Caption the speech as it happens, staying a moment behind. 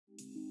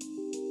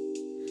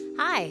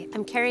Hi,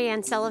 I'm Kerry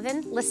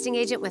Sullivan, listing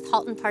agent with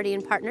Halton Pardee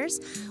 &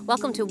 Partners.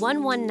 Welcome to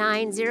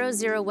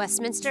 11900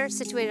 Westminster,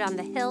 situated on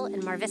the hill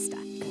in Mar Vista.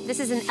 This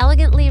is an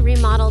elegantly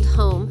remodeled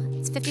home.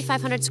 It's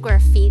 5,500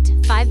 square feet,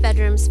 5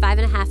 bedrooms,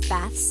 5.5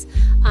 baths,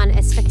 on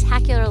a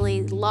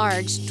spectacularly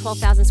large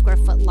 12,000 square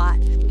foot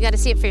lot. You got to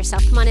see it for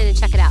yourself. Come on in and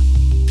check it out.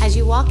 As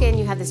you walk in,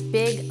 you have this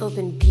big,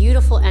 open,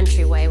 beautiful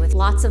entryway with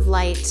lots of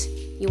light.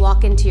 You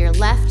walk into your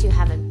left, you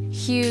have a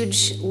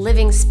huge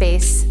living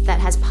space that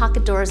has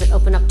pocket doors that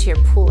open up to your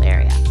pool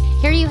area.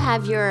 Here you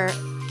have your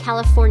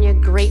California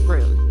great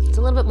room. It's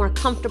a little bit more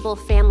comfortable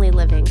family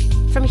living.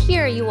 From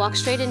here, you walk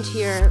straight into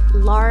your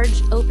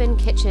large open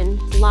kitchen,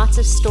 lots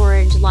of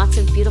storage, lots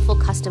of beautiful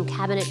custom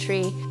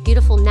cabinetry,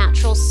 beautiful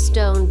natural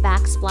stone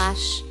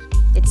backsplash.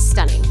 It's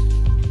stunning.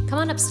 Come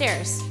on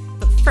upstairs,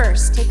 but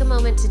first, take a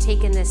moment to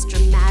take in this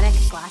dramatic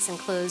glass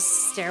enclosed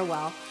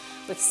stairwell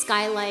with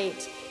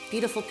skylight,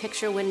 beautiful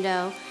picture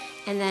window,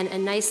 and then a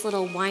nice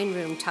little wine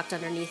room tucked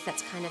underneath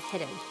that's kind of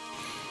hidden.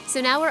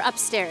 So now we're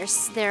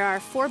upstairs. There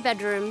are 4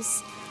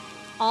 bedrooms,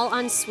 all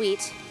en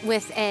suite,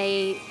 with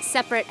a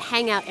separate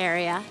hangout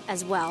area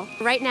as well.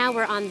 Right now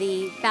we're on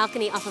the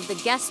balcony off of the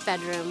guest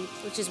bedroom,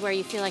 which is where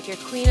you feel like you're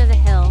queen of the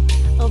hill,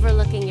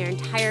 overlooking your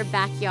entire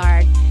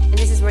backyard, and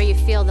this is where you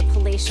feel the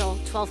palatial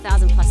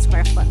 12,000 plus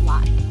square foot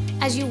lot.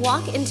 As you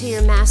walk into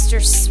your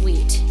master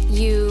suite,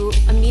 you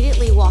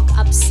immediately walk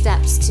up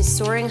steps to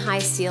soaring high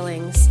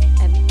ceilings,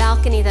 a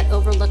balcony that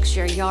overlooks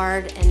your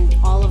yard and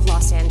all of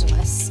Los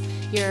Angeles.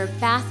 Your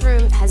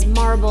bathroom has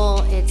marble,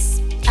 it's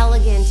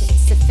elegant, it's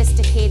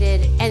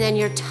sophisticated, and then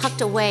you're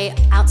tucked away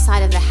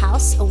outside of the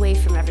house, away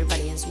from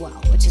everybody as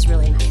well, which is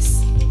really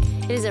nice.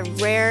 It is a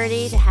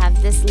rarity to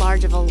have this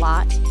large of a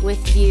lot with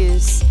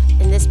views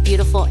in this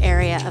beautiful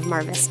area of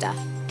Mar Vista.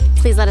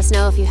 Please let us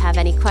know if you have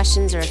any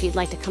questions or if you'd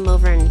like to come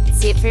over and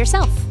see it for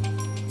yourself.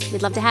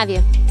 We'd love to have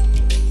you.